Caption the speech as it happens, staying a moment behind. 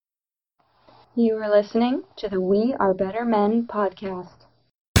You are listening to the We Are Better Men podcast.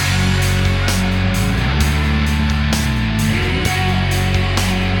 The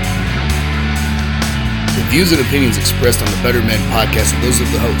views and opinions expressed on the Better Men podcast are those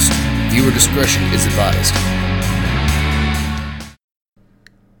of the host. Viewer discretion is advised.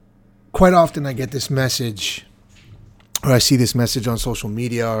 Quite often I get this message, or I see this message on social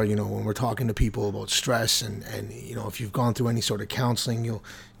media, or, when we're talking to people about stress, and if you've gone through any sort of counseling, you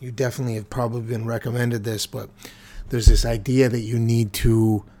definitely have probably been recommended this, but there's this idea that you need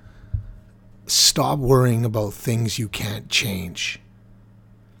to stop worrying about things you can't change.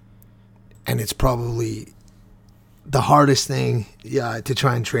 And it's probably the hardest thing to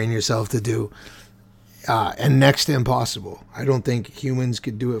try and train yourself to do, and next to impossible. I don't think humans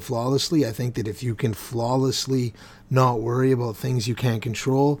could do it flawlessly. I think that if you can flawlessly not worry about things you can't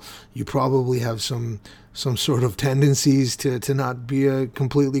control, you probably have some sort of tendencies to not be a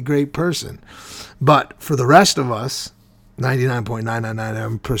completely great person. But for the rest of us,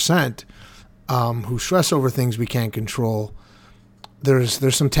 99.999%, who stress over things we can't control,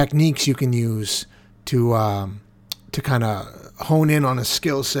 there's some techniques you can use to kind of hone in on a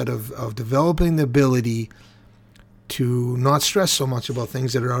skill set of developing the ability to not stress so much about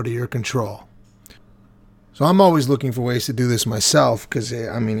things that are out of your control. So I'm always looking for ways to do this myself, because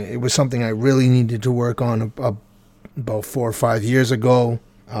it was something I really needed to work on about 4 or 5 years ago,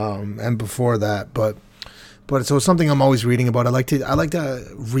 and before that. But so it's something I'm always reading about. I like to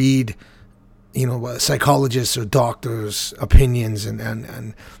read, psychologists or doctors' opinions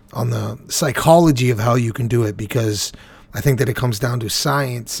and on the psychology of how you can do it, because I think that it comes down to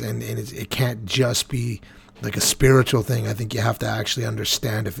science, and it can't just be like a spiritual thing. I think you have to actually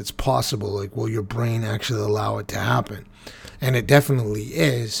understand if it's possible. Like, will your brain actually allow it to happen? And it definitely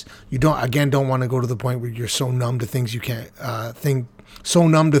is. You don't want to go to the point where you're so numb to things you can't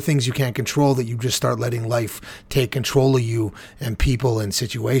control that you just start letting life take control of you, and people and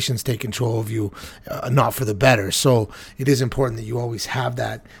situations take control of you, not for the better. So it is important that you always have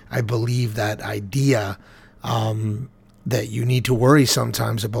that, I believe, that idea, that you need to worry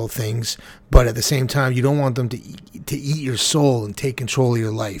sometimes about things, but at the same time, you don't want them to eat your soul and take control of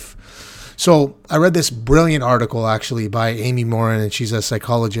your life. So I read this brilliant article, actually, by Amy Morin, and she's a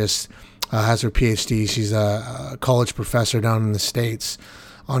psychologist, has her PhD. She's a college professor down in the States,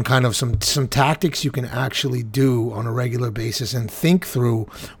 on kind of some tactics you can actually do on a regular basis and think through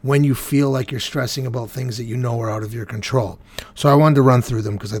when you feel like you're stressing about things that you know are out of your control. So I wanted to run through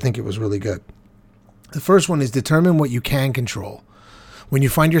them because I think it was really good. The first one is determine what you can control. When you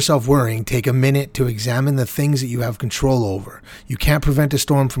find yourself worrying, take a minute to examine the things that you have control over. You can't prevent a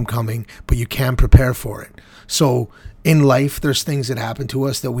storm from coming, but you can prepare for it. So in life, there's things that happen to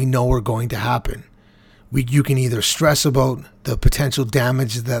us that we know are going to happen. You can either stress about the potential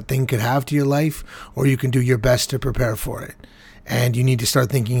damage that thing could have to your life, or you can do your best to prepare for it. And you need to start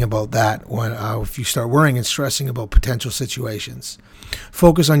thinking about that when if you start worrying and stressing about potential situations.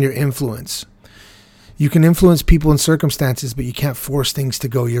 Focus on your influence. You can influence people and circumstances, but you can't force things to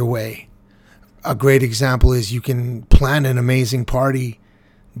go your way. A great example is you can plan an amazing party,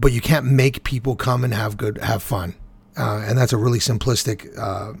 but you can't make people come and have fun. And that's a really simplistic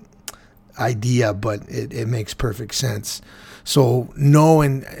idea, but it makes perfect sense. So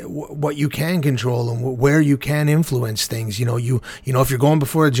knowing what you can control and where you can influence things, if you're going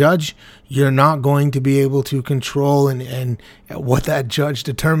before a judge, you're not going to be able to control and what that judge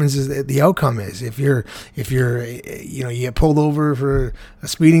determines is the outcome is. If you get pulled over for a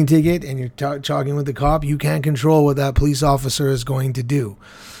speeding ticket and you're talking with the cop, you can't control what that police officer is going to do.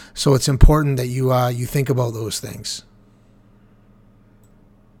 So it's important that you think about those things.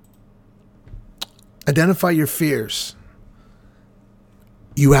 Identify your fears.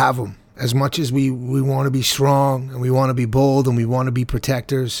 You have them. As much as we want to be strong and we want to be bold and we want to be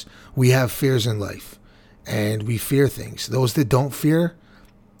protectors, we have fears in life, and we fear things. Those that don't fear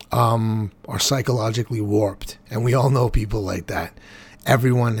are psychologically warped, and we all know people like that.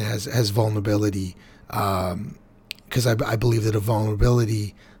 Everyone has vulnerability, because I believe that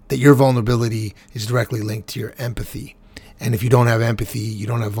your vulnerability is directly linked to your empathy. And if you don't have empathy, you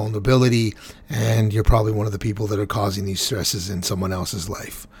don't have vulnerability, and you're probably one of the people that are causing these stresses in someone else's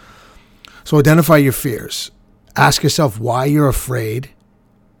life. So identify your fears. Ask yourself why you're afraid,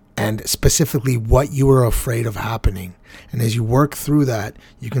 and specifically what you are afraid of happening. And as you work through that,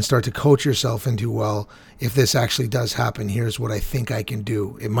 you can start to coach yourself into, well, if this actually does happen, here's what I think I can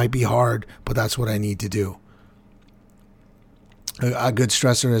do. It might be hard, but that's what I need to do. A good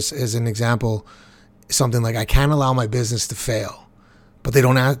stressor is an example. Something like, I can't allow my business to fail, but they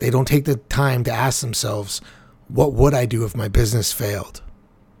don't take the time to ask themselves, what would I do if my business failed?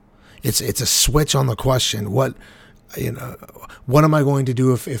 It's a switch on the question. What am I going to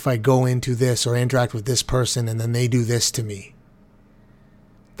do if I go into this or interact with this person and then they do this to me?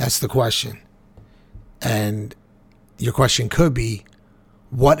 That's the question. And your question could be,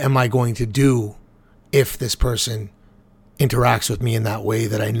 what am I going to do if this person interacts with me in that way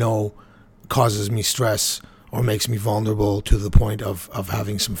that I know causes me stress or makes me vulnerable to the point of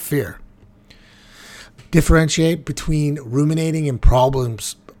having some fear? Differentiate between ruminating and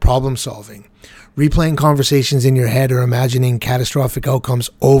problem solving. Replaying conversations in your head or imagining catastrophic outcomes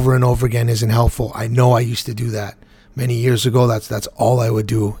over and over again isn't helpful. I know I used to do that many years ago. That's all I would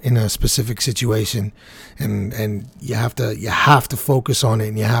do in a specific situation, and you have to focus on it,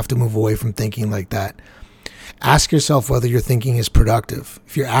 and you have to move away from thinking like that. Ask yourself whether your thinking is productive.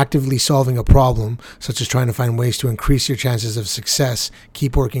 If you're actively solving a problem, such as trying to find ways to increase your chances of success,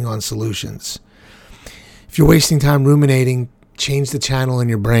 keep working on solutions. If you're wasting time ruminating, change the channel in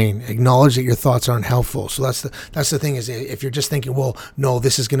your brain. Acknowledge that your thoughts aren't helpful. So that's the thing, is if you're just thinking, well, no,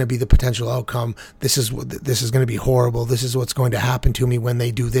 this is going to be the potential outcome. This is going to be horrible. This is what's going to happen to me when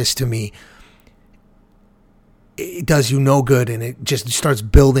they do this to me. It does you no good, and it just starts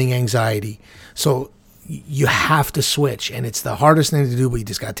building anxiety. So you have to switch, and it's the hardest thing to do, but you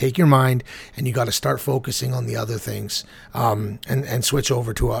just got to take your mind and you got to start focusing on the other things, and switch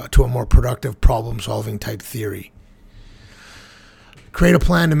over to a more productive problem-solving type theory. Create a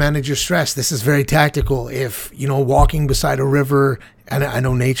plan to manage your stress. This is very tactical. If, walking beside a river, and I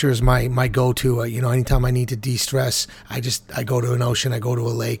know nature is my go-to, anytime I need to de-stress, I go to an ocean, I go to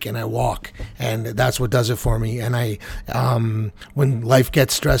a lake, and I walk, and that's what does it for me. And when life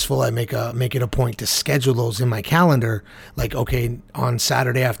gets stressful, I make it a point to schedule those in my calendar. Like, okay, on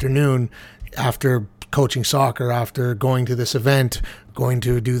Saturday afternoon, after coaching soccer, after going to this event, going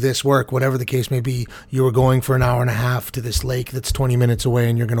to do this work, whatever the case may be, you were going for an hour and a half to this lake that's 20 minutes away,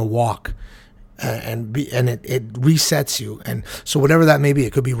 and you're going to walk, and it resets you. And so whatever that may be,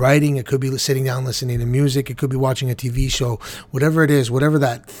 it could be writing, it could be sitting down listening to music, it could be watching a TV show, whatever it is, whatever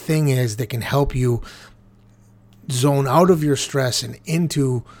that thing is that can help you zone out of your stress and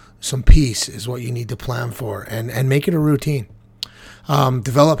into some peace is what you need to plan for, and make it a routine.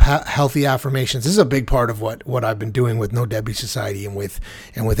 Develop healthy affirmations. This is a big part of what I've been doing with No Deadbeat Society and with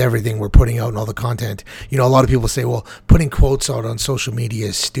everything we're putting out and all the content. A lot of people say, well, putting quotes out on social media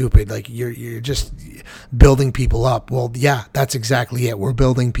is stupid. Like you're just building people up. Well, yeah, that's exactly it. We're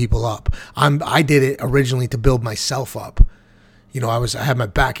building people up. I did it originally to build myself up. I had my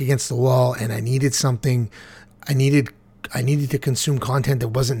back against the wall, and I needed something. I needed to consume content that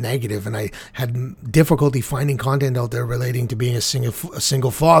wasn't negative, and I had difficulty finding content out there relating to being a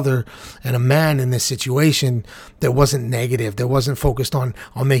single father and a man in this situation that wasn't negative, that wasn't focused on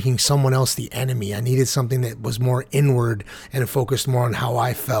making someone else the enemy. I needed something that was more inward and focused more on how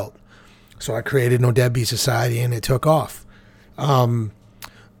I felt. So I created No Deadbeat Society, and it took off.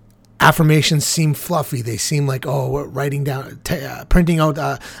 Affirmations seem fluffy. They seem like, we're writing down, printing out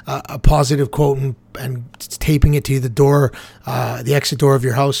a positive quote and taping it to the door, the exit door of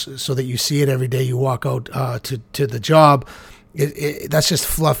your house, so that you see it every day you walk out to the job. That's just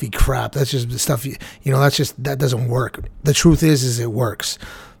fluffy crap. That's just stuff. That doesn't work. The truth is it works.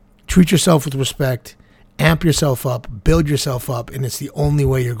 Treat yourself with respect. Amp yourself up. Build yourself up, and it's the only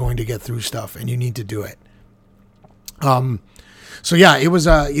way you're going to get through stuff. And you need to do it. So yeah, it was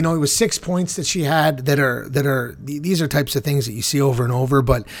it was 6 points that she had these are types of things that you see over and over,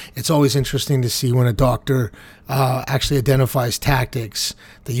 but it's always interesting to see when a doctor actually identifies tactics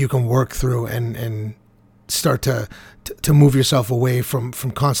that you can work through and start to move yourself away from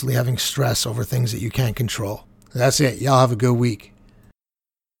constantly having stress over things that you can't control. That's it. Y'all have a good week.